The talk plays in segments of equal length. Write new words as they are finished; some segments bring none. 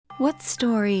What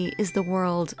story is the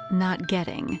world not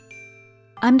getting?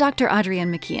 I'm Dr.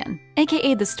 Adrienne McKeon,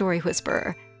 aka the Story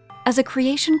Whisperer. As a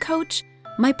creation coach,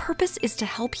 my purpose is to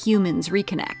help humans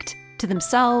reconnect to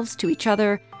themselves, to each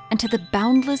other, and to the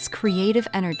boundless creative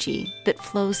energy that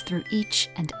flows through each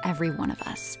and every one of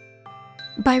us.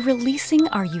 By releasing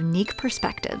our unique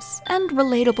perspectives and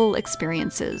relatable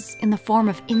experiences in the form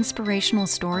of inspirational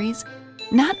stories,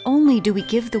 not only do we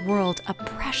give the world a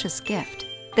precious gift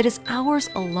that is ours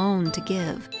alone to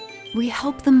give, we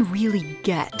help them really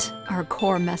get our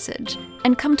core message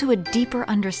and come to a deeper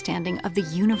understanding of the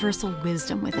universal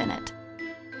wisdom within it.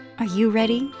 Are you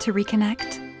ready to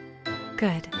reconnect?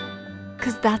 Good,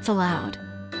 because that's allowed.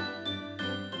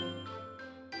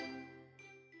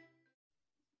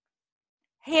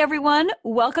 Hey everyone,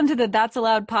 welcome to the That's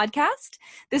Allowed podcast.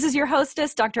 This is your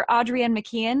hostess, Dr. Adrienne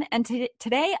McKeon, and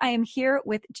today I am here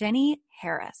with Jenny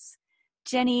Harris.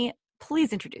 Jenny,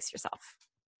 please introduce yourself.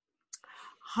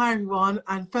 Hi everyone,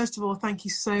 and first of all, thank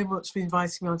you so much for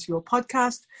inviting me onto your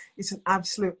podcast. It's an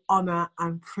absolute honour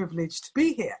and privilege to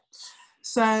be here.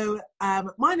 So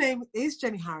my name is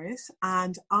Jenny Harris,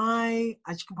 and I,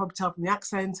 as you can probably tell from the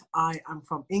accent, I am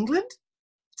from England.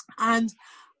 And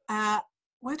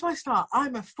where do I start?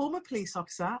 I'm a former police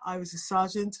officer. I was a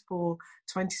sergeant for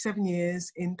 27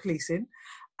 years in policing.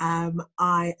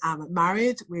 I am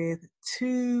married with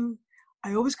two,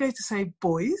 I always go to say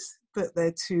boys, but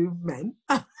they're two men.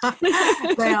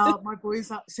 They are my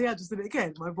boys. See, I just did it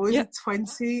again. My boys are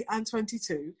 20 and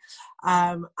 22,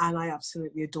 and I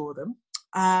absolutely adore them.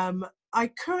 I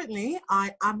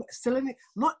am still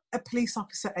not a police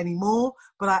officer anymore,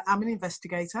 but I am an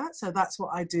investigator. So that's what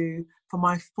I do for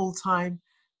my full-time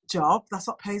job. That's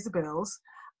what pays the bills.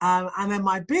 And then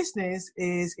my business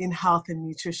is in health and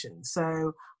nutrition.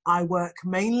 So I work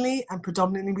mainly and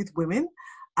predominantly with women,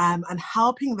 and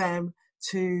helping them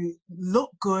to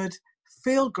look good,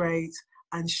 feel great,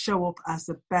 and show up as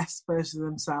the best version of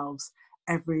themselves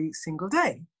every single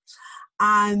day.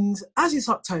 And as it's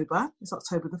October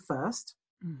the 1st.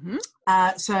 Mm-hmm.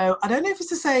 So I don't know if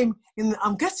it's the same.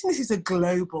 I'm guessing this is a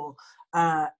global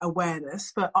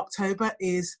awareness, but October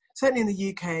is, certainly in the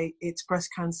UK, it's Breast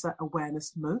Cancer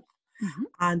Awareness Month. Mm-hmm.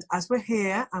 And as we're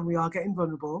here and we are getting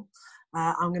vulnerable,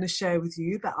 I'm going to share with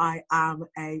you that I am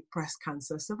a breast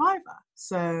cancer survivor.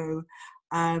 So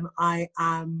I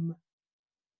am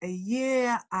a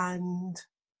year and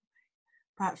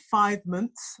about 5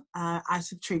 months out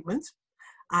of treatment,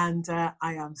 and I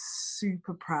am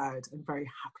super proud and very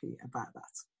happy about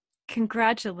that.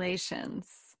 Congratulations.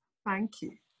 Thank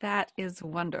you. That is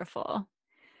wonderful.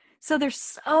 So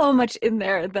there's so much in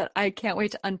there that I can't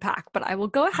wait to unpack, but I will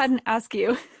go ahead and ask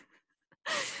you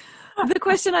the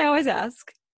question I always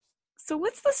ask. So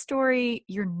what's the story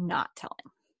you're not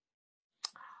telling?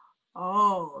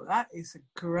 Oh, that is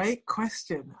a great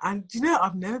question. And you know,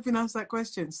 I've never been asked that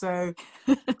question. So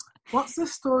what's the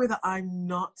story that I'm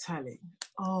not telling?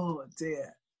 Oh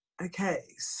dear. Okay,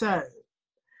 so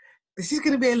this is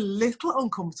going to be a little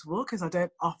uncomfortable because I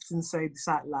don't often say this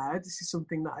out loud. This is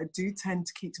something that I do tend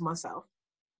to keep to myself.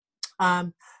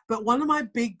 But one of my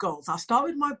big goals, I'll start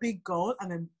with my big goal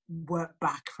and then work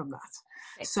back from that.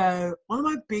 Okay. So one of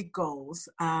my big goals,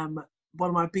 one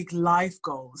of my big life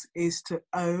goals is to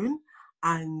own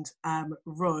and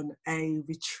run a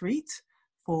retreat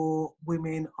for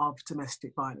women of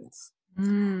domestic violence.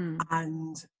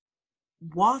 And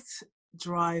what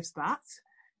drives that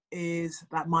is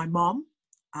that my mom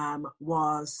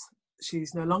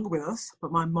she's no longer with us,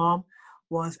 but my mom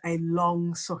was a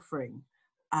long-suffering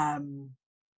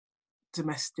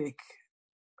domestic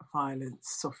violence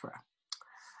sufferer.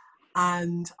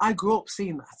 And I grew up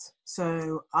seeing that.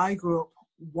 So I grew up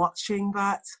watching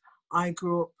that. I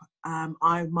grew up,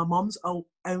 my mom's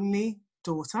only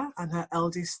daughter and her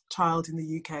eldest child in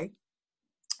the UK.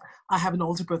 I have an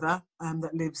older brother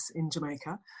that lives in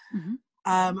Jamaica. Mm-hmm.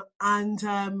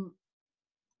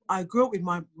 I grew up with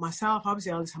myself. I was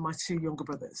the eldest, and my two younger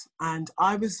brothers. And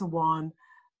I was the one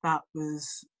that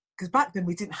was, because back then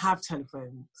we didn't have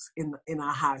telephones in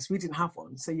our house. We didn't have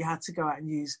one. So you had to go out and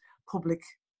use public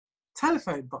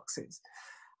telephone boxes.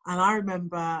 And I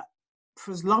remember,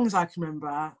 for as long as I can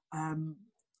remember,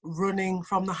 running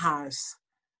from the house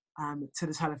to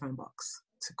the telephone box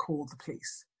to call the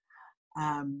police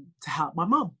to help my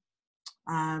mum,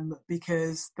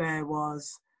 because there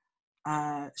was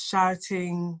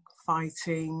shouting,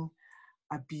 fighting,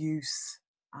 abuse,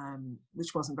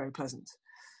 which wasn't very pleasant.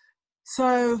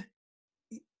 So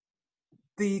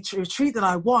the retreat that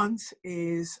I want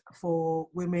is for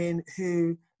women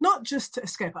who, not just to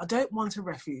escape. I don't want a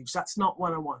refuge. That's not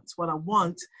what I want. What I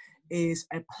want is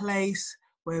a place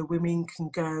where women can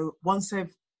go once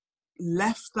they've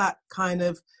left that kind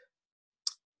of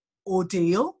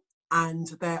ordeal and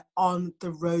they're on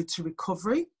the road to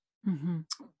recovery. Mm-hmm.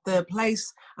 The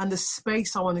place and the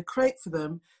space I want to create for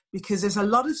them, because there's a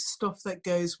lot of stuff that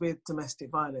goes with domestic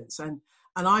violence, and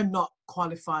I'm not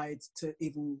qualified to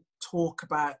even talk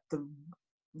about the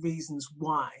reasons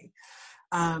why.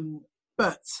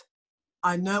 But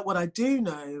I know what I do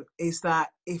know is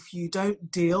that if you don't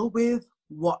deal with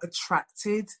what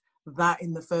attracted that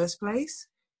in the first place,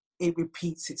 it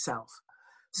repeats itself.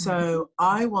 So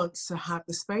I want to have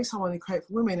the space I want to create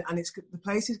for women, and the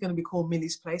place is going to be called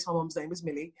Millie's Place. My mom's name is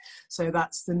Millie, so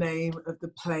that's the name of the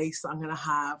place that I'm going to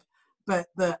have. But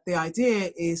the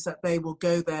idea is that they will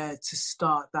go there to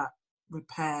start that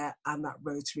repair and that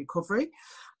road to recovery,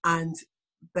 and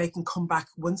they can come back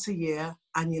once a year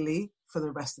annually for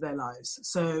the rest of their lives.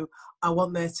 So I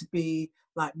want there to be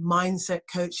like mindset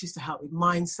coaches to help with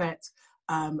mindset,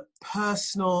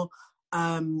 personal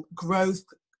growth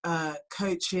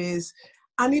coaches,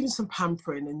 and even some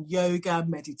pampering and yoga,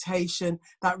 meditation,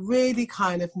 that really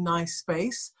kind of nice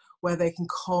space where they can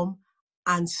come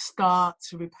and start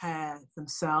to repair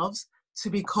themselves to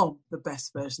become the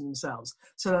best version of themselves,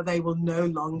 so that they will no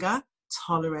longer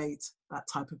tolerate that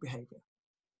type of behavior.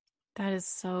 That is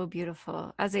so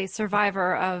beautiful. As a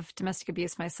survivor of domestic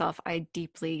abuse myself, I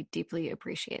deeply, deeply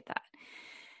appreciate that.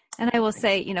 And I will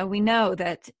say, we know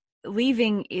that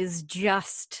leaving is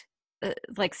just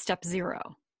like step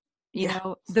zero.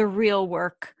 The real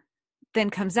work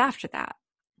then comes after that,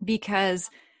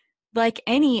 because like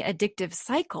any addictive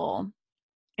cycle,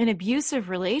 an abusive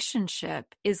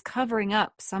relationship is covering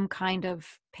up some kind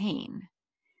of pain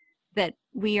that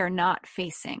we are not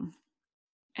facing.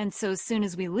 And so as soon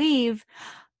as we leave,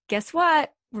 guess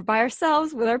what? We're by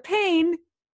ourselves with our pain.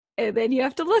 And then you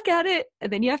have to look at it,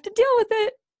 and then you have to deal with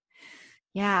it.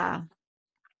 Yeah.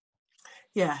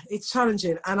 Yeah, it's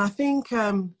challenging. And I think,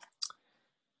 I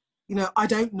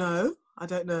don't know.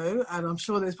 And I'm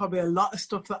sure there's probably a lot of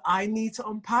stuff that I need to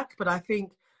unpack. But I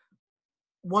think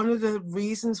one of the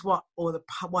reasons why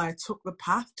I took the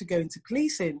path to go into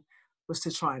policing was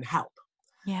to try and help.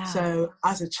 Yeah. So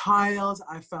as a child,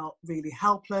 I felt really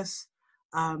helpless.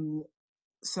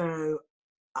 So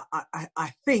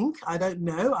I think, I don't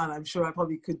know, and I'm sure I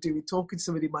probably could do with talking to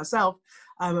somebody myself,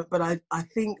 but I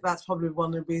think that's probably one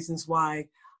of the reasons why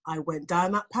I went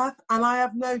down that path. And I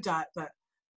have no doubt that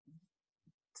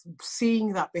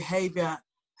seeing that behaviour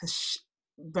has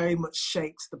very much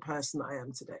shaped the person I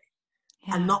am today.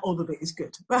 Yeah. And not all of it is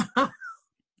good.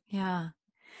 Yeah.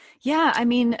 Yeah, I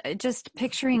mean, just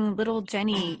picturing little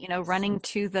Jenny, running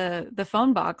to the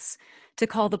phone box to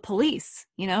call the police,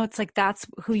 it's like that's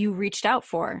who you reached out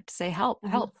for, to say help,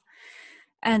 help.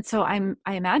 And so I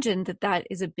imagine that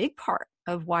is a big part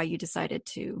of why you decided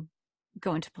to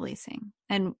go into policing,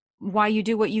 and why you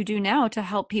do what you do now to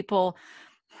help people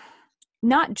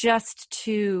not just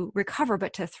to recover,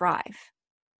 but to thrive.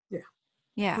 Yeah.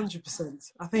 Yeah.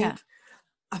 100%. I think,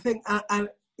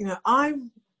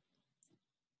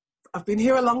 I've been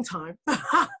here a long time.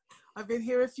 I've been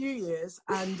here a few years,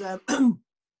 and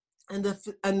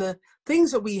the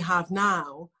things that we have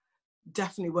now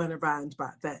definitely weren't around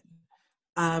back then.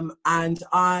 And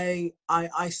I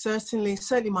certainly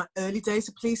my early days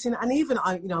of policing, and even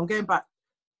I'm going back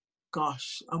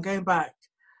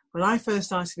when I first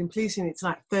started in policing, it's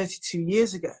like 32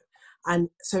 years ago. And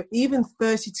so even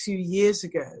 32 years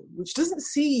ago, which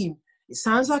it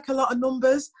sounds like a lot of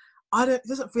numbers. It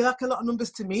doesn't feel like a lot of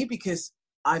numbers to me, because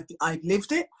I've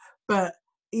lived it. But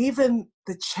even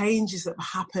the changes that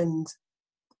have happened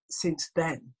since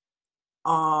then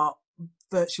are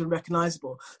virtually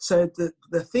recognizable. So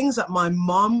the things that my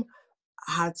mom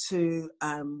had to,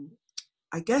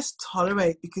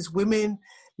 tolerate, because women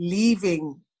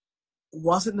leaving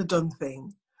wasn't the done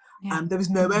thing. Yeah. There was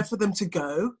nowhere for them to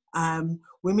go.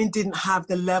 Women didn't have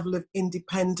the level of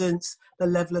independence, the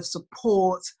level of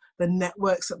support, the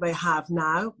networks that they have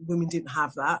now. Women didn't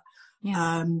have that.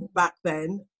 Yeah. Back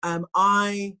then.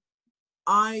 I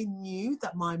knew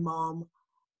that my mom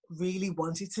really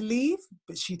wanted to leave,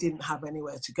 but she didn't have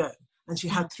anywhere to go. And she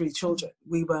had 3 children.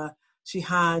 She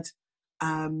had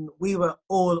 3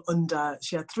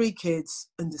 kids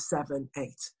under 7,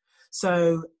 8.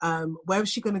 So where was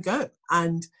she going to go?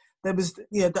 And there was,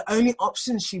 the only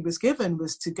option she was given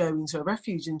was to go into a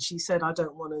refuge. And she said, I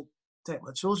don't want to take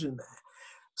my children there.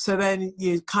 So then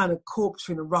you kind of caught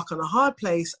between a rock and a hard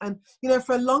place. And,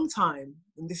 for a long time,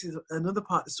 and this is another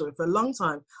part of the story, for a long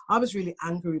time, I was really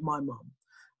angry with my mom.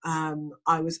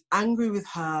 I was angry with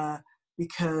her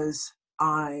because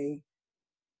I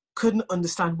couldn't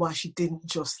understand why she didn't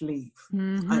just leave.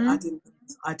 Mm-hmm.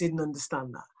 I didn't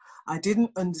understand that. I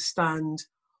didn't understand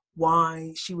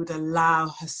why she would allow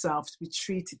herself to be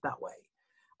treated that way.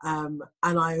 And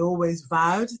I always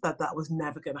vowed that that was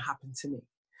never going to happen to me.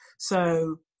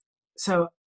 So,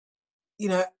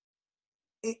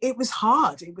 it was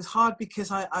hard. It was hard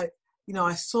because I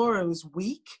saw her as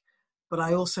weak, but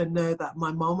I also know that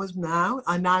my mom was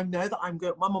I now know that I'm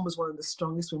good. My mom was one of the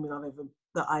strongest women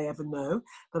I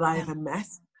ever met.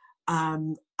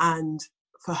 And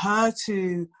for her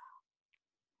to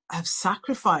have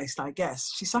sacrificed, I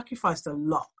guess, she sacrificed a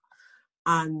lot.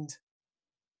 And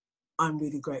I'm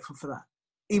really grateful for that,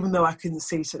 even though I couldn't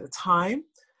see it at the time.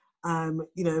 I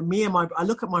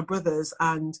look at my brothers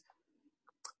and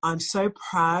I'm so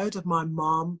proud of my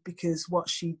mom because what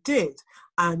she did.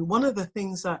 And one of the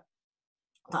things that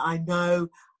I know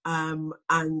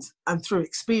and through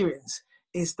experience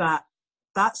is that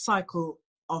cycle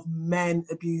of men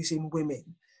abusing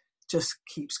women just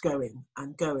keeps going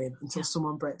and going until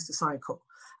someone breaks the cycle.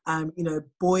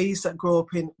 Boys that grow up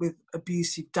with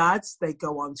abusive dads, they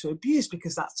go on to abuse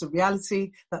because that's the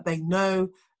reality that they know.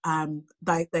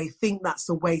 They think that's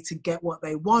the way to get what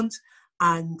they want,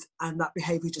 and that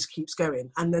behavior just keeps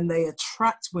going. And then they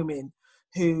attract women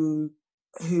who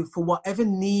for whatever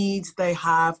needs they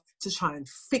have to try and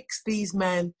fix these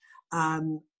men,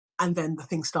 and then the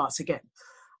thing starts again.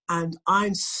 And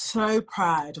I'm so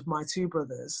proud of my two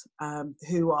brothers,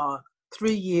 who are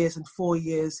 3 years and 4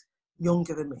 years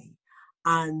younger than me.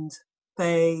 And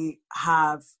they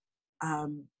have,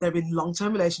 they're in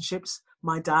long-term relationships.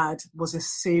 My dad was a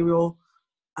serial,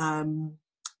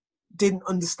 didn't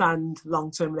understand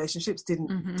long-term relationships,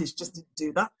 just didn't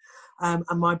do that.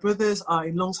 And my brothers are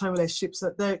in long-term relationships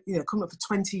that they're, coming up for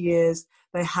 20 years.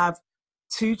 They have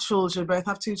both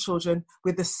have two children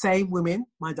with the same women.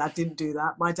 My dad didn't do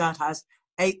that. My dad has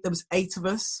 8, there was 8 of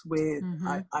us with,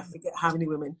 I forget how many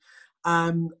women.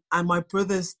 And my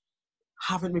brothers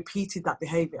haven't repeated that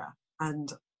behavior. And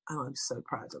I'm so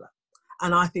proud of that.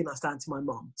 And I think that's down to my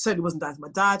mom. Certainly wasn't down to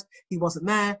my dad. He wasn't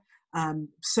there.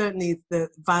 Certainly the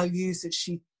values that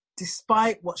she,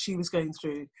 despite what she was going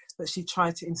through, that she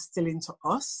tried to instill into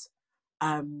us,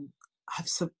 are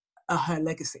her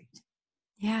legacy.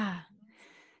 Yeah.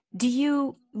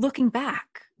 Looking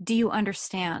back, do you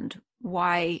understand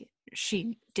why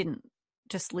she didn't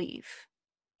just leave?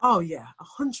 Oh yeah,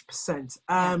 100%.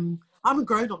 I'm a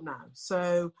grown up now,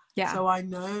 so I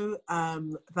know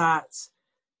that.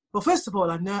 Well, first of all,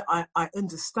 I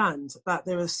understand that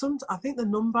there are some. I think the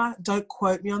number. Don't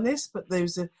quote me on this, but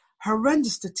there's a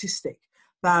horrendous statistic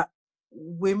that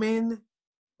women,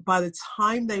 by the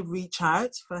time they reach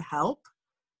out for help,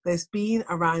 there's been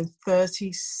around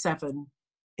 37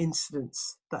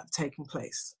 incidents that have taken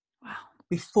place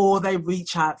before they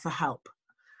reach out for help,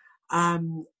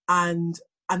 and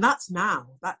that's now.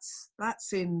 That's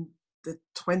in the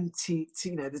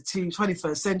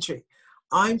 21st century.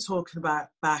 I'm talking about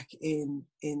back in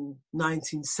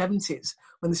 1970s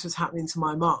when this was happening to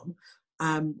my mom.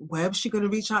 Where was she going to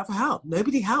reach out for help?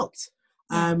 Nobody helped.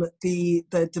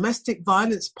 The domestic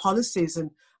violence policies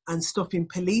and stuff in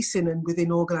policing and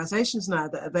within organisations now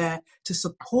that are there to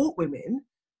support women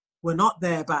were not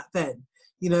there back then.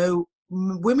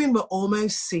 Women were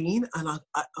almost seen, and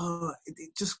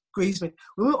it just grieves me.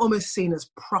 Women were almost seen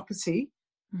as property.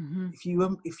 Mm-hmm.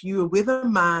 If you were with a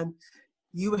man,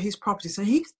 you were his property, so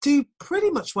he could do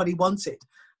pretty much what he wanted.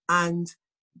 And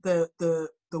the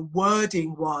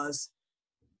wording was,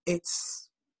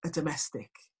 it's a domestic.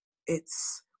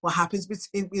 It's what happens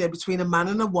between a man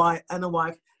and a wife.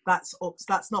 That's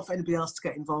not for anybody else to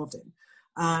get involved in.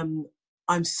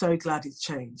 I'm so glad it's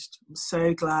changed. I'm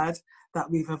so glad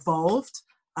that we've evolved.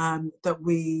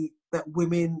 That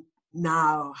women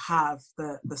now have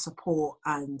the support,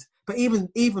 but even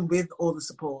with all the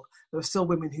support, there are still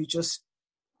women who just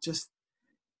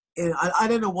I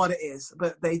don't know what it is,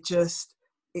 but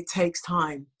it takes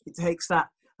time. It takes that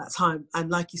time. And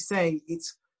like you say,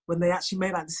 it's when they actually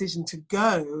make that decision to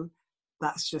go,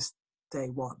 that's just day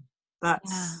one. There's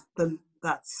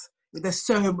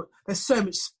so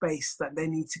much space that they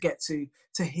need to get to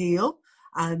heal.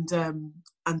 And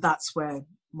that's where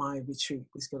my retreat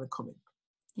was going to come in.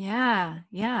 Yeah.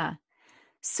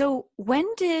 So when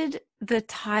did the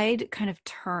tide kind of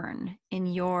turn in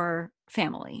your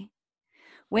family?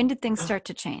 When did things start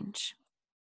to change?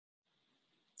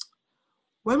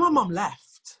 When my mom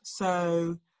left.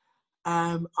 So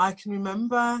I can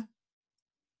remember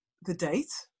the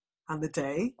date and the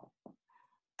day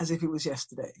as if it was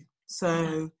yesterday.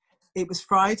 So it was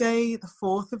Friday, the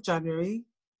 4th of January,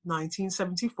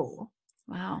 1974.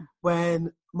 Wow.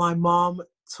 When my mom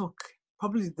took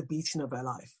probably the beating of her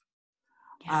life.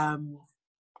 Yeah.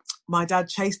 My dad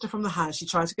chased her from the house. She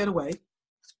tried to get away.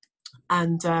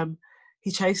 And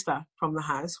he chased her from the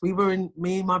house.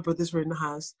 Me and my brothers were in the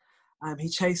house. He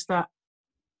chased her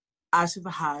out of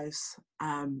the house.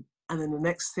 And then the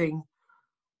next thing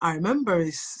I remember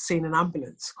is seeing an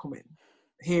ambulance come in,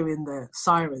 hearing the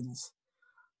sirens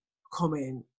come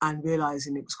in and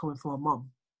realising it was coming from my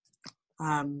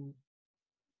mum.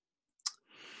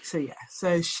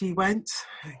 So she went,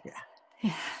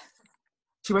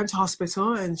 she went to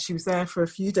hospital and she was there for a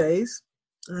few days.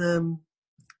 And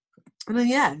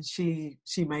then, she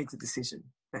made the decision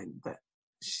then that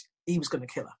he was going to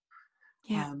kill her.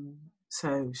 Yeah.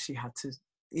 So she had to,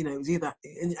 it was either,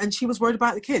 and she was worried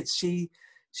about the kids. She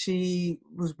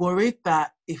was worried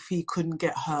that if he couldn't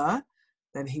get her,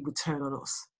 then he would turn on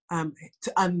us.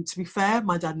 And to be fair,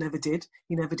 my dad never did.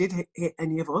 He never did hit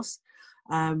any of us.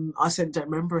 I certainly don't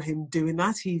remember him doing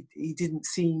that. He didn't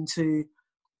seem to.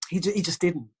 He just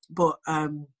didn't. But I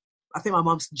think my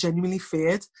mum genuinely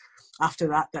feared after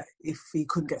that if he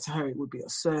couldn't get to her, it would be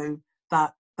us. So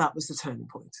that was the turning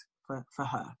point for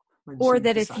her. Or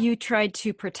that if you tried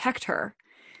to protect her,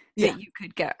 that you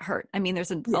could get hurt. I mean,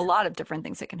 there's a lot of different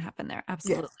things that can happen there.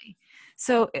 Absolutely. Yeah.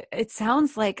 So it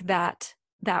sounds like that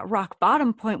rock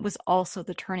bottom point was also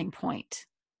the turning point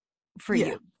for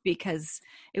you, because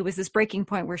it was this breaking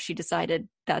point where she decided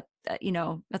that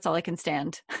that's all I can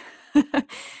stand. And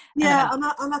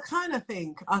I kind of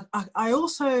think I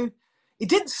also, it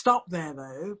didn't stop there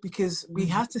though, because we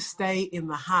had to stay in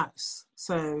the house.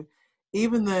 So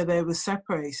even though they were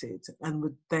separated and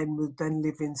would then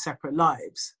live in separate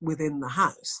lives within the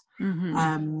house,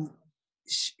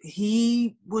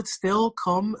 he would still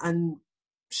come and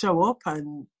show up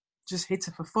and just hit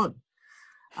her for fun.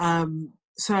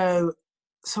 So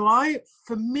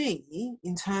for me,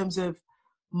 in terms of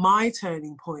my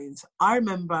turning point, I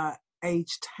remember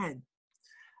age 10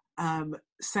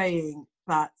 saying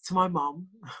that to my mom,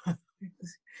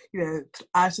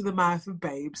 out of the mouth of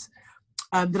babes,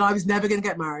 that I was never going to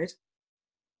get married,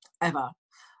 ever.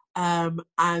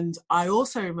 And I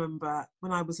also remember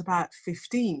when I was about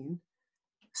 15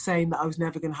 saying that I was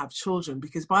never going to have children,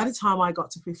 because by the time I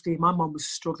got to 15, my mom was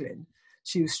struggling.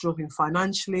 She was struggling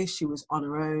financially. She was on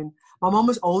her own. My mom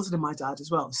was older than my dad as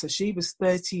well. So she was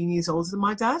 13 years older than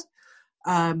my dad.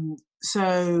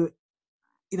 So,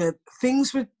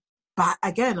 things were back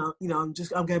again, I'm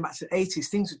going back to the 80s.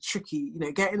 Things were tricky,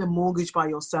 getting a mortgage by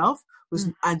yourself was,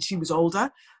 and she was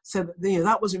older. So,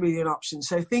 that wasn't really an option.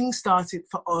 So things started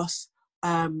for us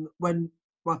when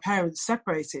my parents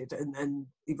separated and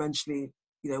eventually,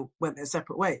 went their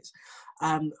separate ways.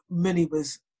 Money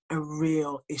was a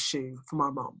real issue for my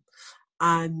mom.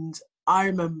 And I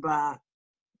remember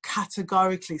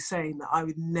categorically saying that I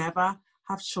would never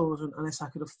have children unless I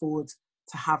could afford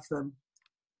to have them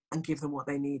and give them what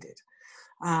they needed.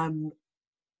 And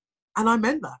I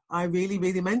meant that. I really,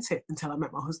 really meant it until I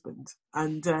met my husband.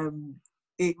 And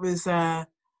it was, and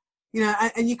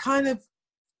you kind of,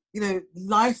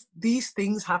 life, these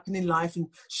things happen in life and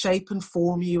shape and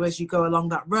form you as you go along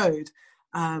that road.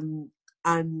 And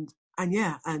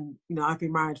I've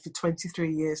been married for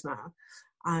 23 years now.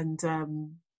 And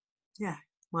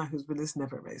my husband has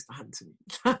never raised a hand to me.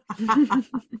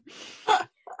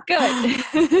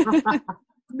 Good.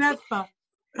 Never.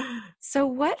 So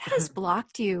what has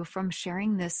blocked you from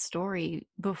sharing this story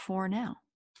before now?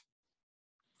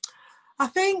 I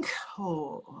think,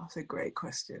 that's a great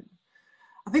question.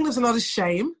 I think there's a lot of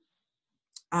shame.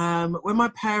 When both my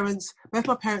parents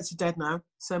are dead now.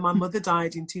 So my mother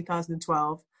died in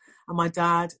 2012 and my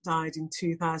dad died in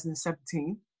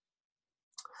 2017.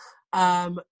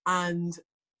 And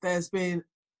there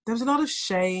was a lot of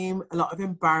shame, a lot of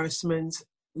embarrassment,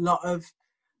 a lot of,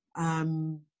 there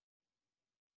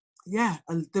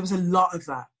was a lot of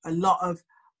that,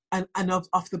 and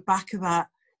off the back of that,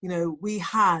 we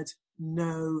had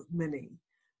no money.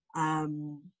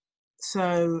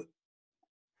 So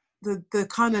the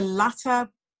kind of latter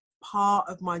part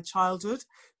of my childhood,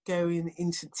 going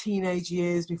into teenage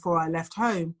years before I left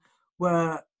home,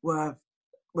 were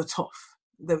tough.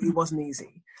 That it wasn't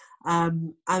easy,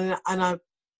 and I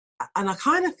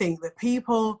kind of think that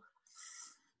people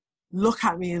look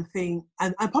at me and think,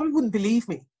 and probably wouldn't believe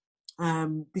me,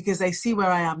 because they see where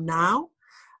I am now,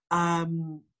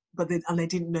 but they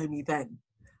didn't know me then.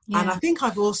 Yeah. And I think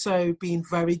I've also been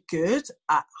very good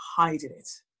at hiding it,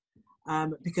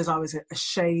 because I was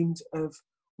ashamed of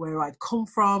where I'd come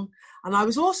from, and I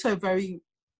was also very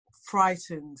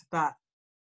frightened that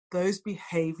those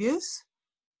behaviours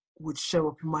would show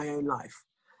up in my own life,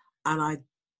 and I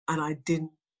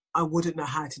wouldn't know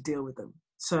how to deal with them.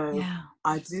 So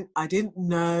I didn't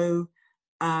know,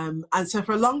 and so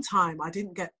for a long time I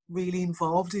didn't get really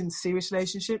involved in serious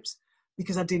relationships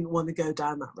because I didn't want to go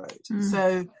down that road. Mm.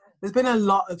 So there's been a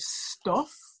lot of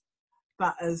stuff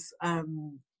that has,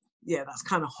 that's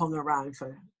kind of hung around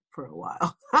for a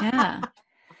while. Yeah.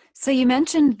 So you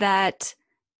mentioned that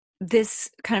this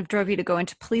kind of drove you to go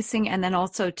into policing and then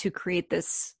also to create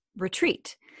this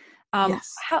retreat.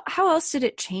 Yes. How else did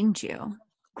it change you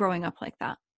growing up like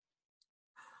that?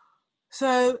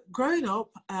 So growing up,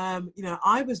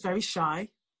 I was very shy.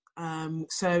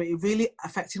 So it really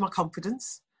affected my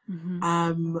confidence.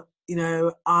 Mm-hmm.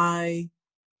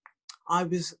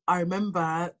 I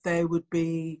remember there would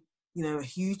be, a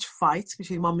huge fight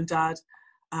between mum and dad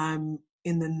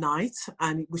in the night,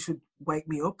 and which would wake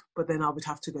me up, but then I would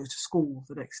have to go to school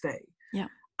the next day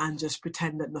and just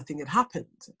pretend that nothing had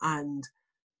happened. And,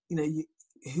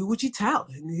 who would you tell?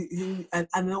 And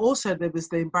then also there was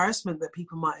the embarrassment that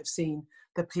people might have seen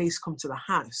the police come to the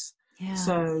house. Yeah.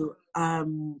 So, I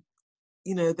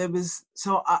was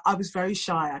very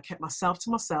shy. I kept myself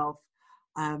to myself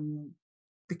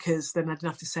because then I didn't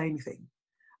have to say anything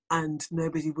and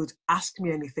nobody would ask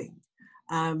me anything.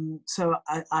 So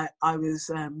I was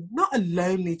not a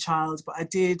lonely child, but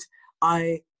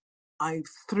I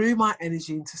threw my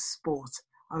energy into sport.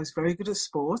 I was very good at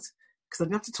sport because I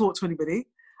didn't have to talk to anybody.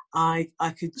 I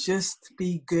could just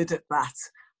be good at that.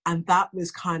 And that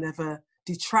was kind of a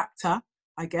detractor,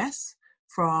 I guess,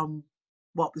 from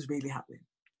what was really happening.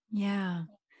 Yeah.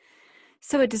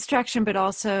 So a distraction, but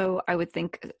also I would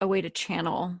think a way to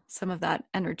channel some of that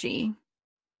energy.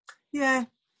 Yeah.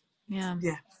 Yeah.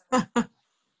 Yeah.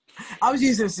 I was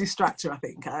using it as a distractor, I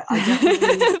think. I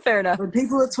definitely, fair enough. when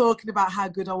people were talking about how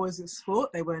good I was at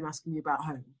sport, they weren't asking me about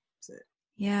home. So.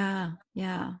 Yeah.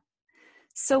 Yeah.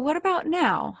 So what about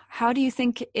now? How do you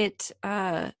think it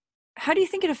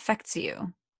affects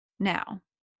you now?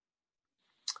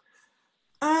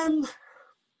 How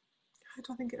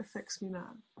do I think it affects me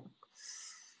now?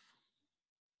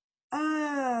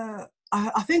 I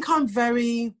think I'm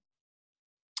very.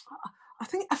 I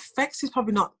think affects is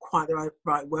probably not quite the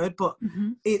right word, but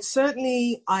it's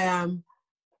certainly I am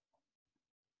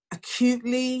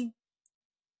acutely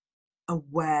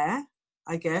aware,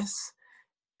 I guess,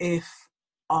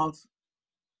 of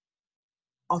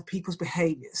people's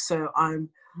behaviours. So I'm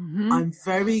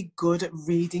very good at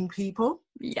reading people.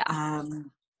 Yeah.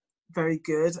 Very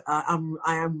good. I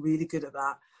am really good at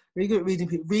that. Really good at reading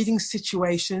people, reading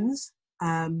situations.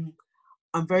 I'm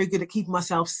very good at keeping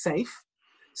myself safe.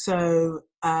 So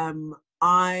as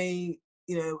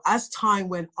time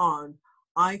went on,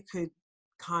 I could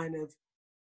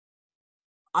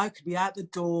be out the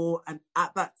door and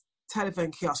at that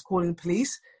telephone kiosk calling the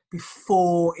police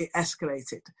before it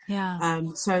escalated. Yeah.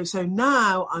 So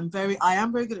now I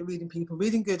am very good at reading people,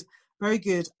 very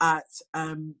good at,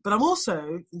 but I'm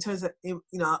also, in terms of,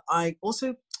 I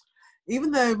also,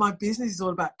 even though my business is all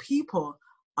about people,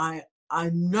 I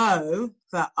know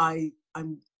that I'm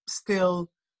still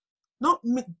not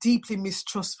deeply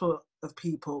mistrustful of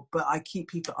people, but I keep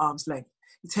people at arm's length.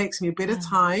 It takes me a bit of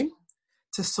time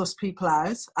to suss people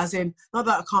out, as in, not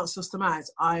that I can't suss them out,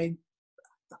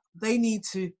 they need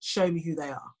to show me who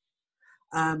they are,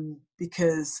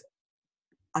 because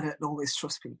I don't always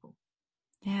trust people.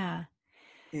 Yeah.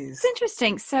 It's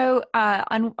interesting. So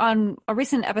on a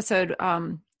recent episode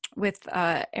with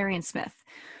Arian Smith,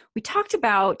 we talked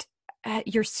about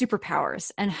your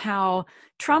superpowers and how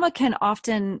trauma can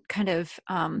often kind of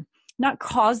not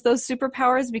cause those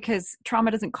superpowers, because trauma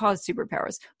doesn't cause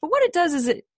superpowers. But what it does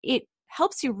is it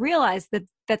helps you realize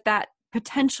that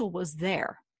potential was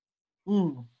there.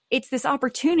 It's this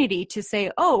opportunity to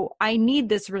say, oh, I need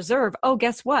this reserve. Oh,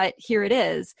 guess what? Here it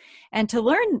is. And to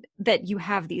learn that you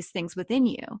have these things within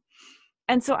you.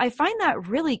 And so I find that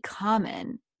really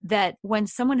common, that when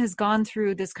someone has gone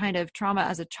through this kind of trauma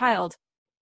as a child,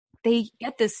 they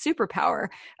get this superpower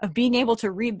of being able to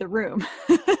read the room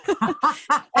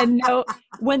and know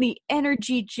when the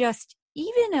energy just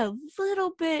even a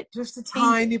little bit, just a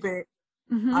tiny bit,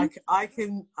 mm-hmm. I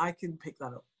can pick that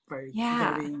up very.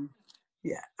 Yeah.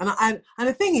 And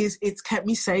the thing is, it's kept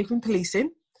me safe in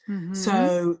policing. Mm-hmm.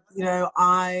 So,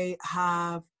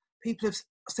 people have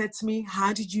said to me,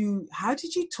 how did you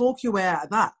talk your way out of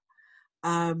that?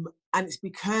 And it's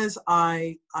because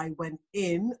I went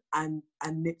in and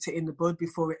nipped it in the bud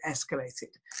before it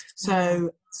escalated.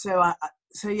 So I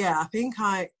think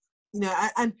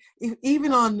and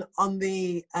even on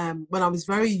the when I was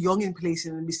very young in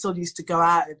policing, and we still used to go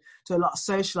out and do a lot of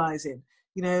socializing,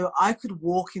 I could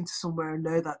walk into somewhere and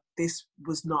know that this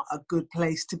was not a good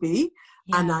place to be,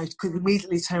 and I could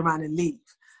immediately turn around and leave.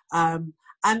 And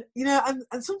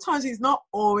sometimes it's not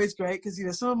always great, because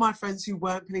some of my friends who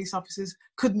weren't police officers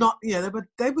could not,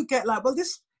 they would get like, well,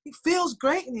 this it feels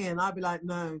great in here. And I'd be like,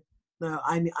 no,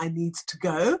 I need to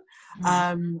go.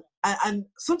 And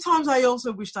sometimes I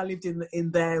also wished I lived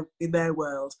in their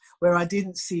world where I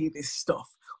didn't see this stuff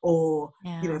or,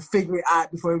 figure it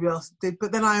out before everybody else did.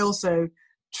 But then I also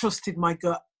trusted my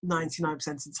gut 99%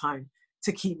 of the time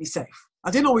to keep me safe.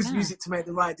 I didn't always use it to make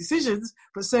the right decisions,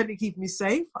 but certainly keep me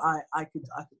safe. I could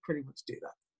pretty much do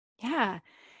that. Yeah.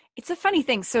 It's a funny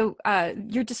thing. So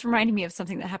you're just reminding me of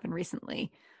something that happened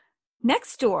recently.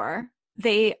 Next door,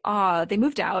 they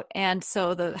moved out, and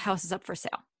so the house is up for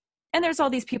sale. And there's all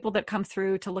these people that come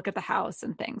through to look at the house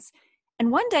and things.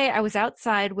 And one day I was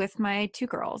outside with my two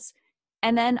girls,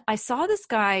 and then I saw this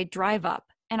guy drive up,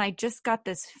 and I just got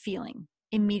this feeling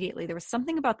immediately. There was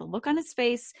something about the look on his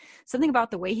face, something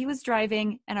about the way he was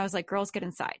driving, and I was like, girls, get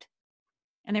inside.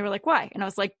 And they were like, why? And I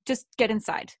was like, just get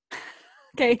inside.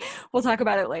 Okay, we'll talk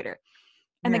about it later.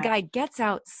 And the guy gets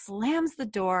out, slams the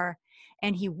door,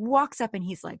 and he walks up and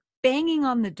he's like banging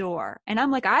on the door. And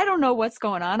I'm like, I don't know what's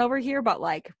going on over here, but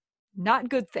like not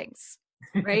good things,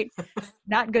 right?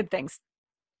 Not good things.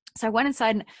 So I went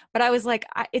inside, but I was like,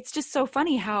 it's just so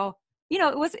funny how,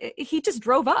 he just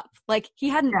drove up. Like he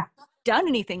hadn't done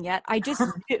anything yet. I just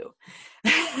knew.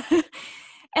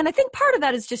 And I think part of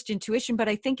that is just intuition, but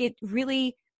I think it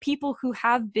really, people who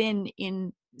have been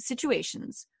in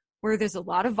situations where there's a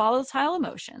lot of volatile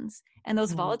emotions, and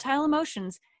those volatile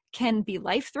emotions can be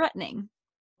life-threatening.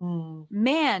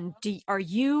 Man, are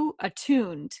you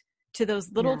attuned to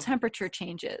those little temperature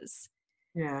changes?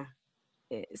 Yeah.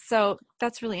 So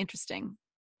that's really interesting.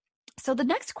 So the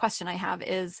next question I have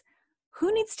is,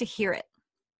 who needs to hear it?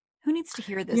 Who needs to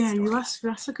hear this story?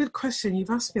 That's a good question. You've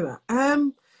asked me that.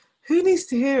 Who needs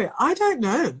to hear it? I don't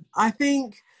know. I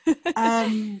think,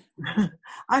 I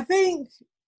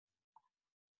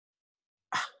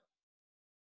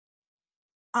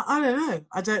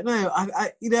don't know.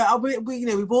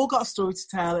 We've all got a story to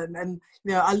tell, and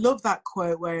I love that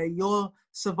quote where your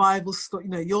survival story,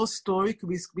 your story could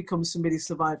become somebody's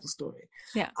survival story.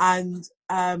 Yeah. And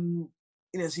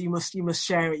so you must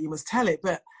share it, you must tell it.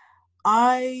 But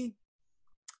I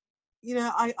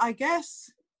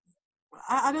guess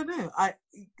I don't know. I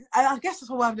guess that's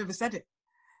why I've never said it,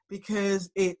 because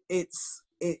it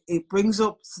brings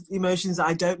up emotions that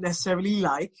I don't necessarily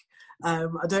like. I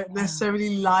don't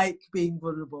necessarily like being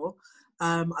vulnerable.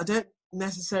 I don't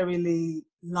necessarily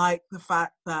like the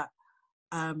fact that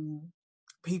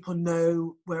people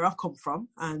know where I've come from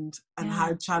and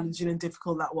how challenging and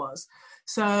difficult that was.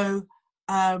 So,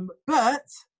 but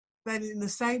then in the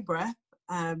same breath,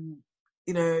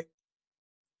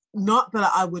 not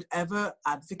that I would ever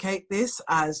advocate this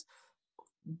as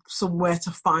somewhere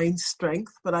to find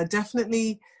strength, but I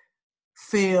definitely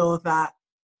feel that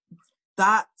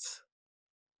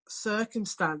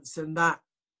circumstance and that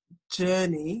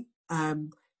journey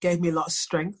gave me a lot of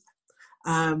strength.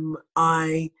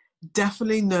 I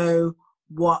definitely know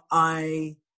what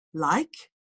I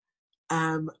like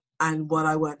and what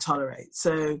I won't tolerate.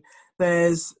 So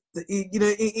there's,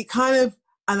 it kind of,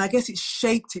 and I guess it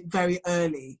shaped it very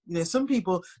early. Some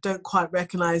people don't quite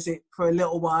recognize it for a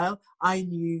little while. I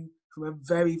knew from a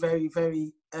very, very,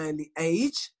 very early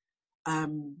age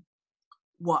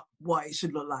what it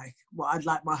should look like, what I'd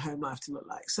like my home life to look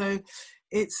like. So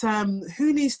it's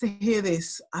who needs to hear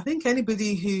this? I think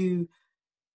anybody who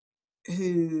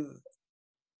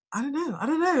I don't know.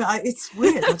 It's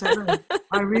weird. I don't know.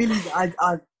 I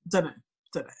don't know.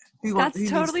 That's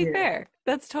totally fair.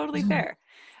 That's totally fair.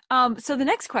 So the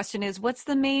next question is, what's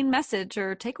the main message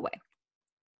or takeaway?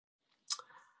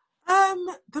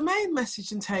 The main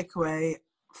message and takeaway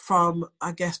from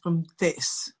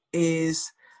this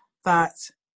is that,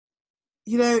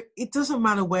 it doesn't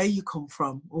matter where you come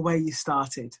from or where you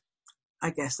started.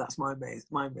 I guess that's my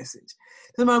message.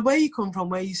 It doesn't matter where you come from,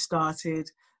 where you started.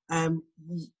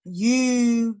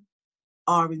 You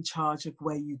are in charge of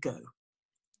where you go.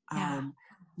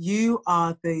 You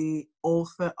are the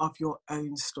author of your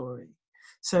own story.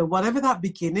 So whatever that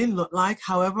beginning looked like,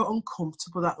 however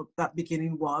uncomfortable that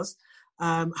beginning was,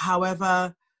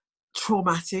 however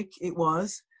traumatic it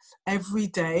was, every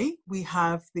day we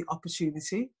have the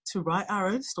opportunity to write our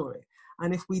own story.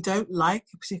 And if we don't like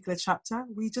a particular chapter,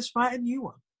 we just write a new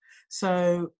one.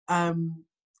 So it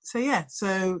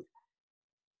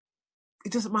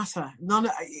doesn't matter.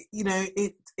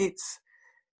 It's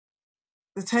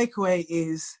the takeaway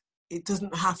is it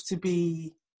doesn't have to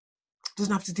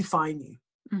define you.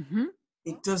 Mm-hmm.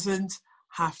 It doesn't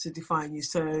have to define you.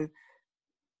 So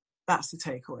that's the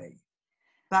takeaway.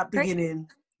 That beginning,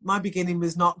 my beginning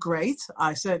was not great.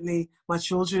 My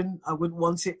children, I wouldn't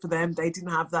want it for them. They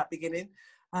didn't have that beginning.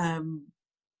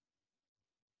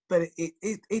 But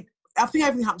I think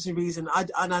everything happens for a reason.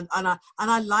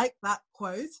 I like that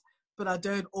quote, but I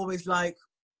don't always like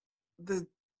the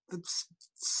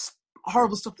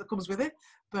horrible stuff that comes with it.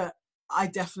 But I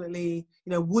definitely,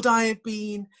 would I have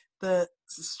been the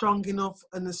strong enough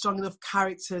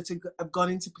character to have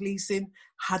gone into policing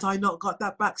had I not got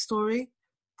that backstory?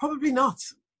 Probably not.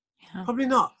 Yeah. Probably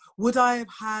not. Would I have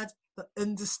had the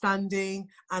understanding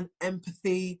and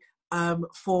empathy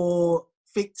for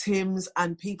victims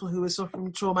and people who were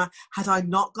suffering trauma had I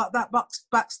not got that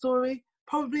backstory?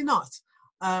 Probably not.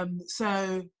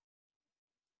 So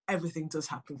everything does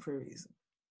happen for a reason.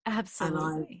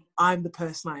 Absolutely. And I'm the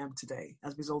person I am today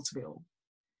as a result of it all.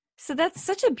 So that's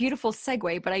such a beautiful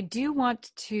segue, but I do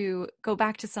want to go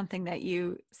back to something that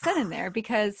you said in there,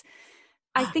 because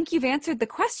I think you've answered the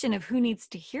question of who needs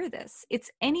to hear this.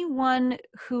 It's anyone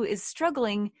who is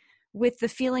struggling with the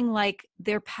feeling like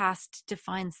their past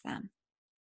defines them.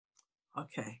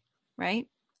 Okay. Right?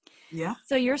 Yeah.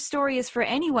 So your story is for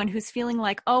anyone who's feeling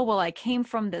like, oh, well, I came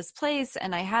from this place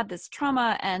and I had this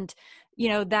trauma, and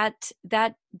that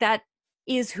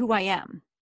is who I am.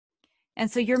 And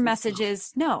so your message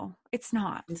is, no, it's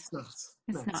not. It's not. It's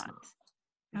no, not. It's not.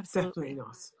 Absolutely. Definitely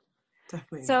not.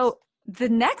 Definitely so not. The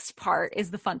next part is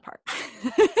the fun part.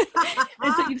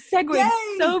 And so you've segued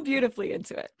so beautifully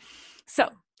into it. So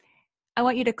I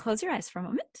want you to close your eyes for a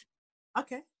moment.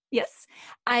 Okay. Yes.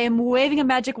 I am waving a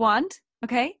magic wand.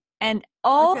 Okay. And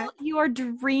all your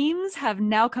dreams have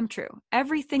now come true.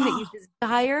 Everything that you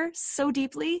desire so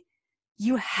deeply,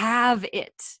 you have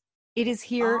it. It is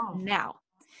here now.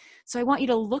 So I want you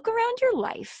to look around your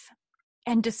life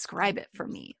and describe it for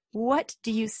me. What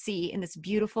do you see in this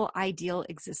beautiful, ideal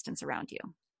existence around you?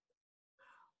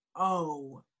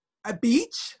 Oh, a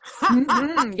beach?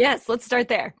 Mm-hmm. Yes, let's start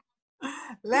there.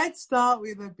 Let's start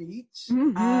with a beach.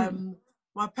 Mm-hmm.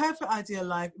 My perfect ideal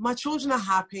life. My children are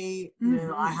happy.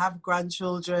 Mm-hmm. I have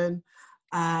grandchildren.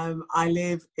 I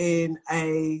live in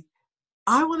a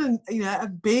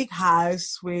big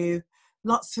house with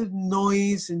lots of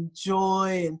noise and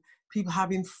joy and people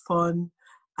having fun,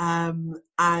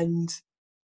 and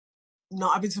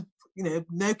not having to,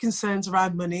 no concerns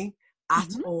around money at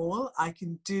all. I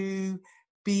can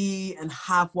be and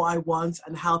have what I want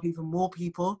and help even more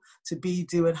people to be,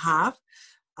 do and have.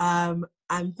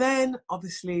 And then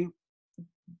obviously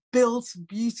built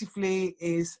beautifully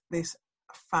is this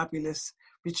fabulous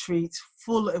retreat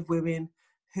full of women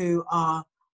who are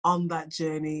on that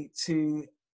journey to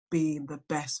being the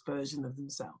best version of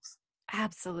themselves.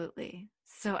 Absolutely.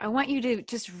 So I want you to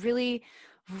just really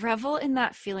revel in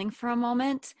that feeling for a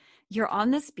moment. You're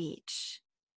on this beach.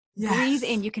 Yes. Breathe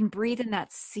in. You can breathe in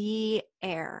that sea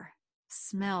air.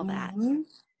 Smell that.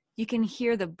 You can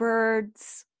hear the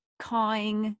birds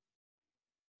cawing.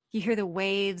 You hear the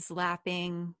waves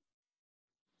lapping.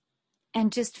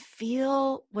 And just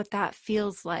feel what that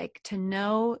feels like, to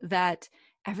know that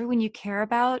everyone you care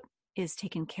about is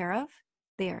taken care of.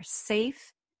 They are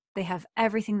safe. They have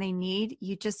everything they need.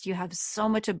 You have so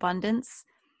much abundance,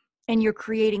 and you're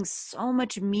creating so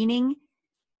much meaning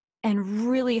and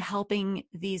really helping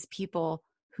these people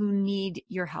who need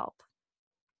your help.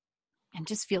 And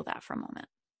just feel that for a moment.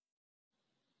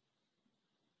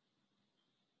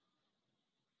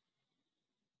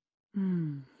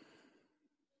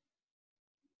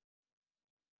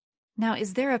 Now,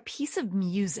 is there a piece of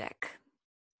music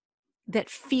that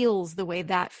feels the way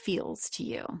that feels to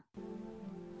you?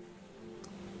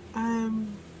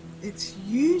 It's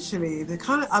usually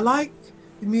I like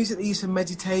the music that you use for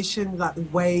meditation, like the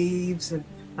waves and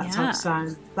that type of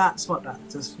sound. That's what that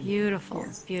does for me. Beautiful,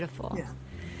 yes. Beautiful. Yeah.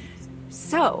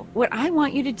 So what I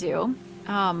want you to do,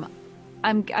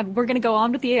 we're going to go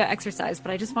on with the exercise,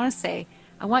 but I just want to say,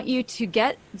 I want you to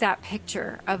get that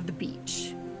picture of the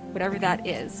beach, whatever that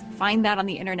is. Find that on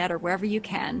the internet or wherever you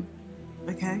can.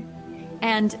 Okay.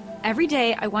 And every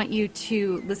day I want you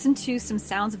to listen to some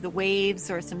sounds of the waves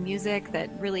or some music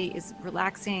that really is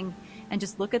relaxing, and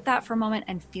just look at that for a moment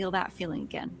and feel that feeling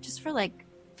again, just for like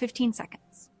 15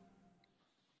 seconds.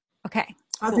 Okay.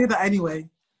 I do that anyway.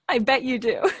 I bet you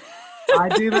do. I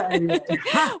do that anyway.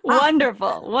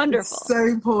 Wonderful, wonderful. It's so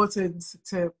important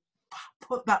to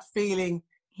put that feeling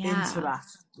into that.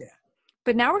 Yeah.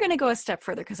 But now we're going to go a step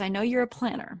further, because I know you're a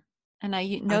planner, and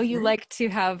I know you like to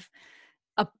have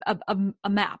a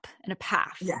map and a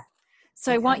path. Yeah.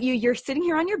 So I want you're sitting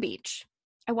here on your beach.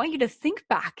 I want you to think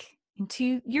back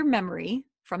into your memory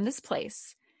from this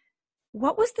place.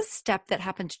 What was the step that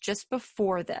happened just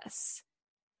before this?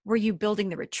 Were you building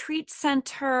the retreat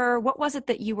center? What was it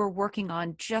that you were working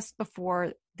on just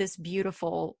before this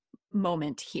beautiful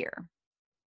moment here?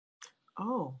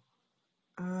 Oh.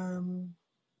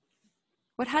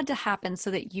 What had to happen so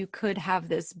that you could have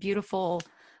this beautiful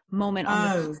moment on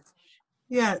Oh,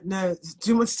 yeah, no.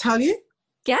 Do you want to tell you?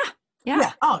 Yeah.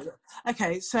 Yeah. Oh,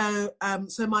 okay. So,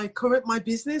 so my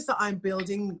business that I'm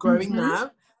building, growing now,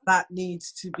 that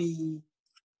needs to be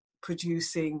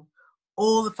producing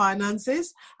all the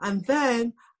finances, and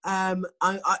then I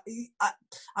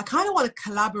kind of want to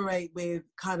collaborate with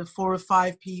kind of 4 or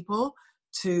 5 people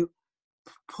to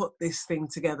put this thing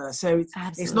together. So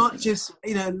it's not just,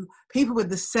 you know, people with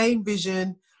the same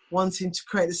vision wanting to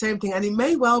create the same thing, and it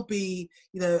may well be,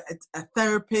 you know, a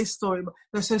therapist or, you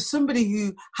know, so somebody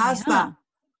who has that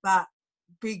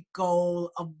big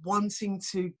goal of wanting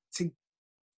to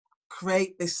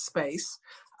create this space,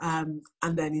 and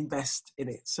then invest in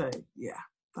it. So yeah,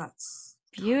 that's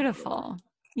beautiful.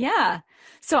 Yeah.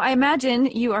 So I imagine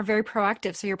you are very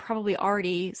proactive. So you're probably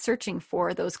already searching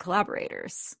for those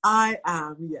collaborators. I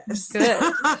am, yes. Good.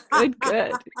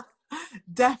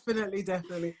 Definitely.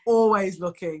 Always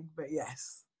looking, but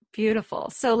yes. Beautiful.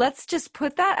 So let's just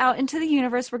put that out into the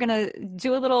universe. We're going to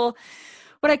do a little,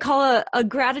 what I call a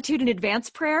gratitude in advance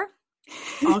prayer.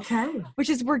 Okay. Which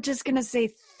is, we're just going to say,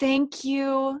 thank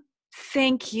you,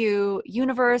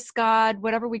 universe, God,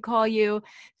 whatever we call you.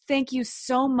 Thank you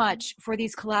so much for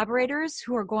these collaborators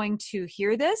who are going to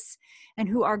hear this and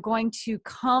who are going to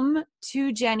come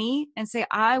to Jenny and say,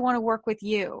 I want to work with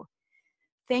you.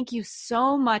 Thank you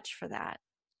so much for that.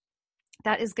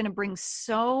 That is going to bring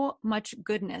so much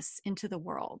goodness into the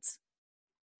world.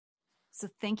 So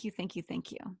thank you. Thank you.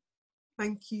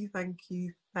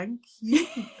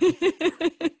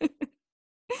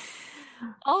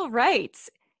 All right.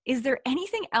 Is there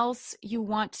anything else you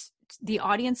want the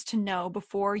audience to know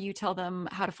before you tell them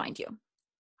how to find you?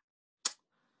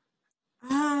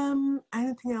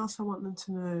 Anything else I want them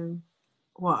to know?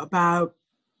 What about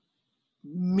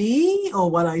me, or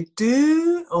what I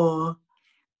do, or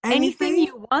anything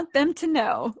you want them to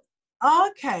know?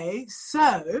 Okay,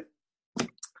 so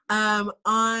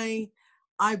I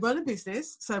run a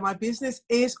business. So my business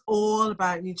is all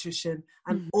about nutrition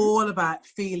and all about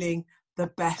feeling the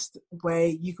best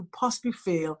way you could possibly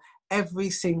feel every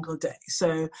single day.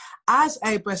 So as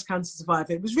a breast cancer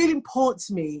survivor, it was really important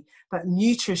to me that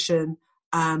nutrition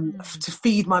to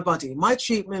feed my body. My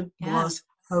treatment was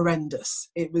horrendous.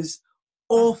 It was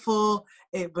awful.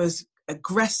 It was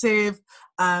aggressive,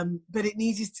 but it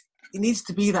needs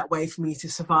to be that way for me to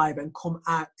survive and come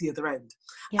out the other end.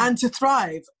 And to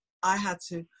thrive, I had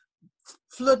to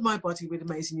flood my body with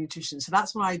amazing nutrition. So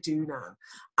that's what I do now.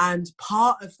 And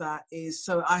part of that is,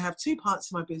 so I have 2 parts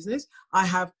to my business. I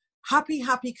have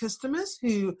happy customers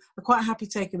who are quite happy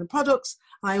taking the products.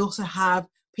 And I also have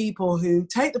people who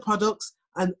take the products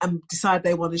and decide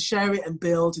they want to share it and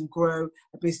build and grow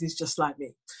a business just like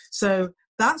me. So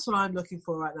that's what I'm looking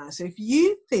for right now. So if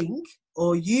you think,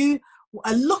 or you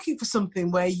are looking for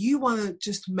something where you want to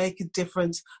just make a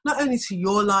difference, not only to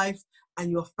your life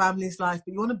and your family's life,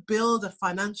 but you want to build a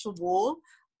financial wall,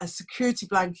 a security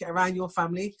blanket around your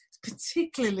family,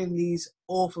 particularly in these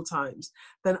awful times,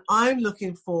 then I'm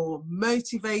looking for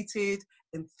motivated,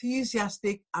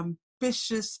 enthusiastic,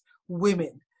 ambitious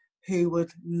women who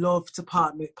would love to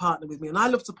partner with me. And I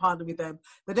love to partner with them.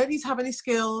 They don't need to have any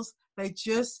skills. They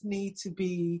just need to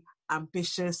be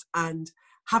ambitious and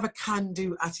have a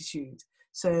can-do attitude.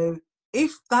 So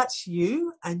if that's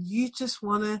you and you just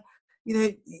want to, you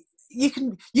know, you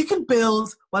can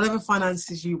build whatever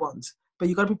finances you want, but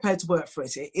you've got to be prepared to work for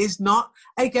it. It is not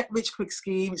a get-rich-quick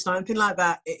scheme. It's not anything like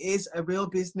that. It is a real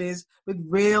business with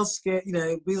real skill, you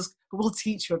know, we'll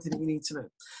teach you everything you need to know.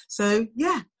 So,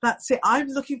 yeah, that's it. I'm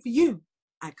looking for you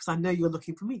because I know you're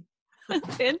looking for me.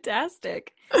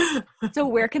 Fantastic. So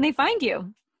where can they find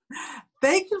you?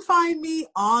 They can find me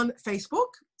on Facebook.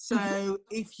 So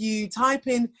if you type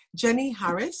in Jenny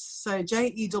Harris, so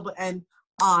Jenni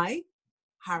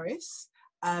Harris,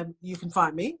 you can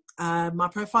find me. My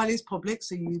profile is public,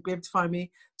 so you'll be able to find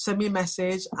me. Send me a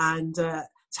message and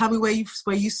tell me where you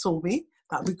saw me.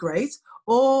 That'd be great.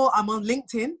 Or I'm on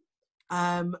LinkedIn.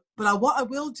 But what I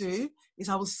will do is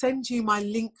I will send you my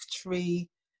Linktree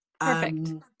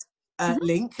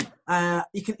link.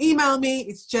 You can email me.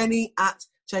 It's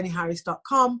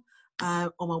jenny@jenniharris.com,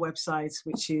 on my website,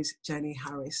 which is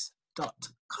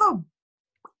jenniharris.com.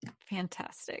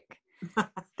 Fantastic.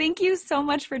 Thank you so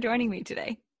much for joining me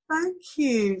today. Thank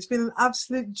you. It's been an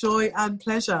absolute joy and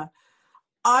pleasure.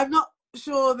 I'm not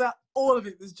sure that all of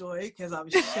it was joy because I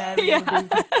was sharing and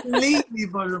being completely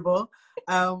vulnerable.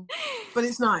 But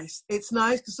it's nice. It's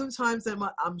nice because sometimes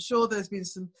I'm sure there's been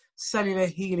some cellular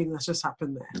healing that's just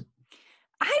happened there.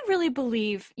 I really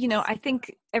believe, I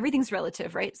think everything's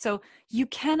relative, right? So you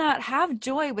cannot have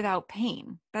joy without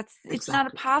pain. It's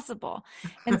not possible.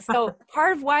 And so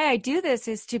part of why I do this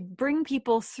is to bring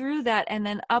people through that and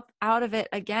then up out of it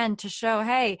again to show,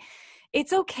 hey,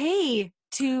 it's okay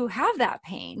to have that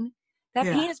pain. That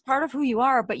pain is part of who you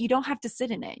are, but you don't have to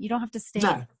sit in it. You don't have to stay in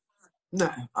it. No,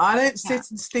 I don't sit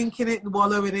and stink in it and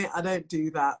wallow in it. I don't do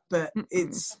that. But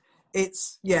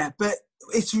but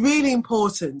it's really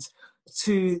important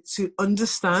to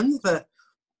understand that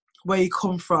where you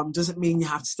come from doesn't mean you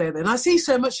have to stay there. And I see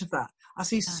so much of that. I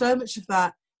see so much of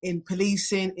that in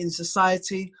policing, in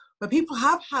society, where people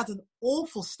have had an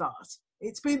awful start.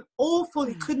 It's been awful.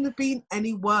 It couldn't have been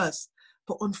any worse.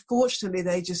 But unfortunately,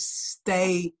 they just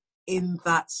stay in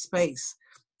that space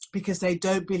because they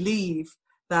don't believe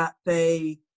that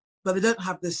they don't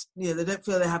have this, they don't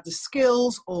feel they have the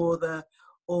skills or the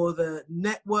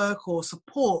network or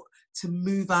support to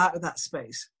move out of that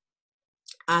space.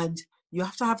 And you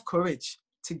have to have courage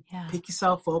to pick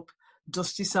yourself up,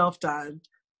 dust yourself down,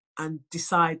 and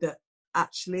decide that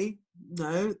actually,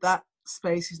 no, that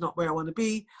space is not where I want to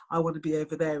be. I want to be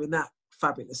over there in that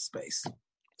fabulous space. So.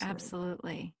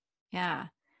 Absolutely. Yeah.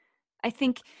 I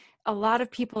think a lot of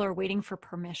people are waiting for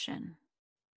permission.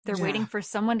 They're waiting for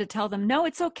someone to tell them, no,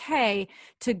 it's okay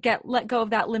to let go of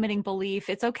that limiting belief.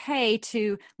 It's okay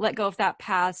to let go of that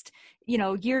past.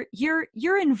 You're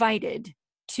invited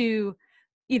to,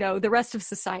 the rest of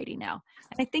society now.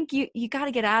 And I think you got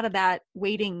to get out of that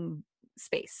waiting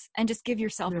space and just give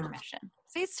yourself permission.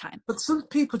 Say it's time. But some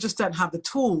people just don't have the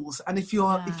tools. And if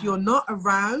you're not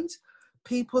around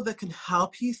people that can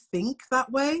help you think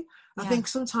that way, I think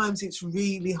sometimes it's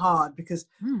really hard because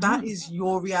that is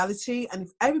your reality. And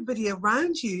if everybody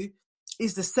around you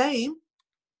is the same,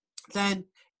 then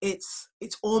it's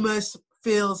almost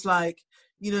feels like,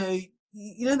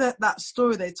 that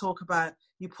story they talk about,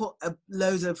 you put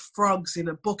loads of frogs in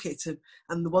a bucket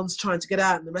and the one's trying to get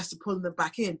out and the rest are pulling them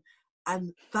back in.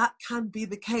 And that can be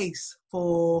the case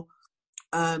for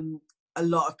a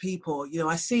lot of people.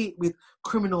 I see it with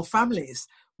criminal families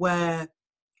where,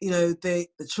 the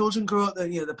children grow up,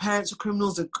 the parents are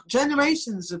criminals, and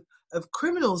generations of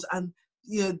criminals. And,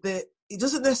 it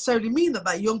doesn't necessarily mean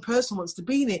that young person wants to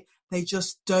be in it. They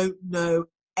just don't know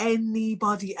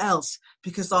anybody else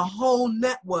because the whole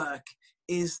network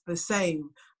is the same.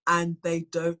 And they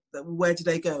don't, where do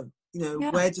they go?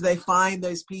 Where do they find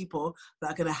those people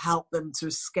that are going to help them to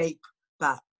escape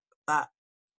that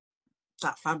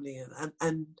family?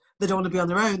 And they don't want to be on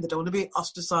their own. They don't want to be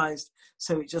ostracized.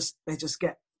 So they just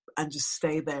get and just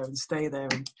stay there. And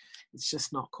it's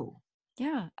just not cool.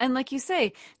 Yeah. And like you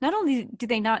say, not only do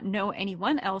they not know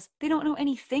anyone else, they don't know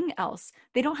anything else.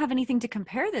 They don't have anything to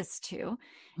compare this to.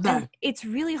 No. And it's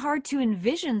really hard to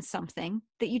envision something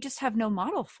that you just have no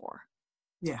model for.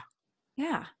 Yeah.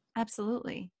 Yeah,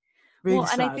 absolutely. Really well,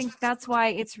 sad. And I think that's why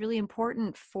it's really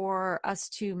important for us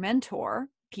to mentor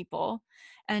people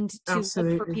and to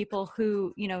look for people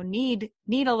who, need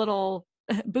a little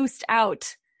boost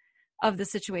out of the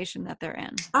situation that they're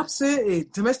in. Absolutely.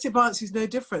 Domestic violence is no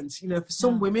different. For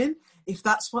some women, if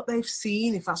that's what they've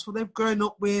seen, if that's what they've grown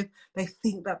up with, they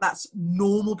think that that's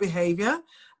normal behavior.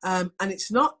 And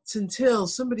it's not until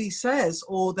somebody says,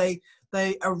 or they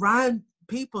around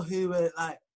people who are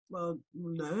like, well,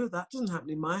 no, that doesn't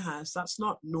happen in my house. That's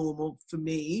not normal for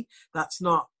me. That's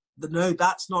not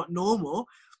normal.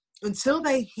 Until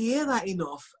they hear that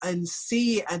enough and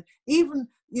see it, and even,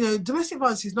 domestic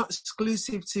violence is not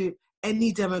exclusive to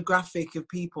any demographic of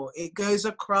people. It goes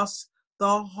across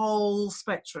the whole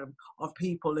spectrum of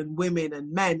people, and women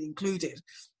and men included.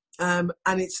 And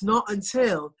it's not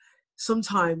until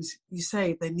sometimes you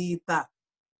say they need that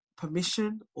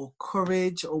permission or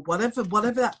courage or whatever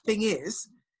that thing is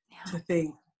to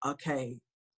think, okay,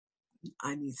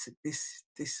 I need to, this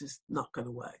is not going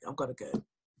to work. I've got to go.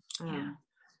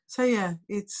 So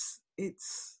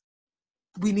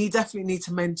we definitely need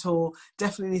to mentor,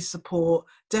 definitely need support,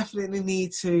 definitely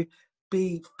need to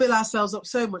fill ourselves up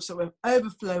so much that we're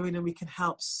overflowing and we can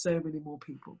help so many more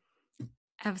people.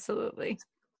 Absolutely.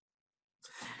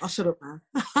 I'll shut up now.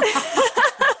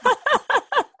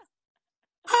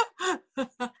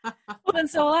 Well, then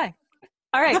so will I.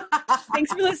 All right.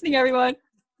 Thanks for listening, everyone.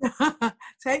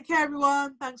 Take care,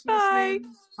 everyone. Thanks for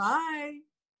listening. Bye.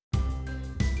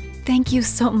 Thank you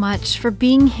so much for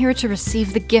being here to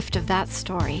receive the gift of that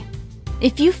story.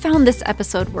 If you found this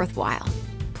episode worthwhile,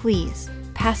 please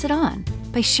pass it on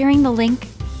by sharing the link,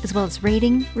 as well as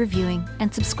rating, reviewing,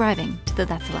 and subscribing to the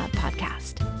That's Allowed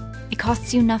podcast. It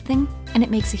costs you nothing, and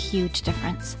it makes a huge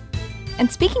difference. And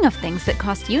speaking of things that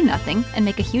cost you nothing and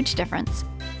make a huge difference,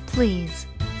 please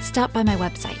stop by my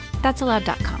website,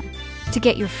 that'sallowed.com to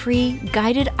get your free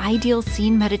guided ideal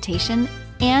scene meditation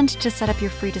and to set up your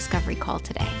free discovery call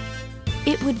today.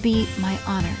 It would be my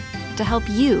honor to help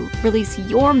you release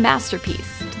your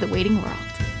masterpiece to the waiting world.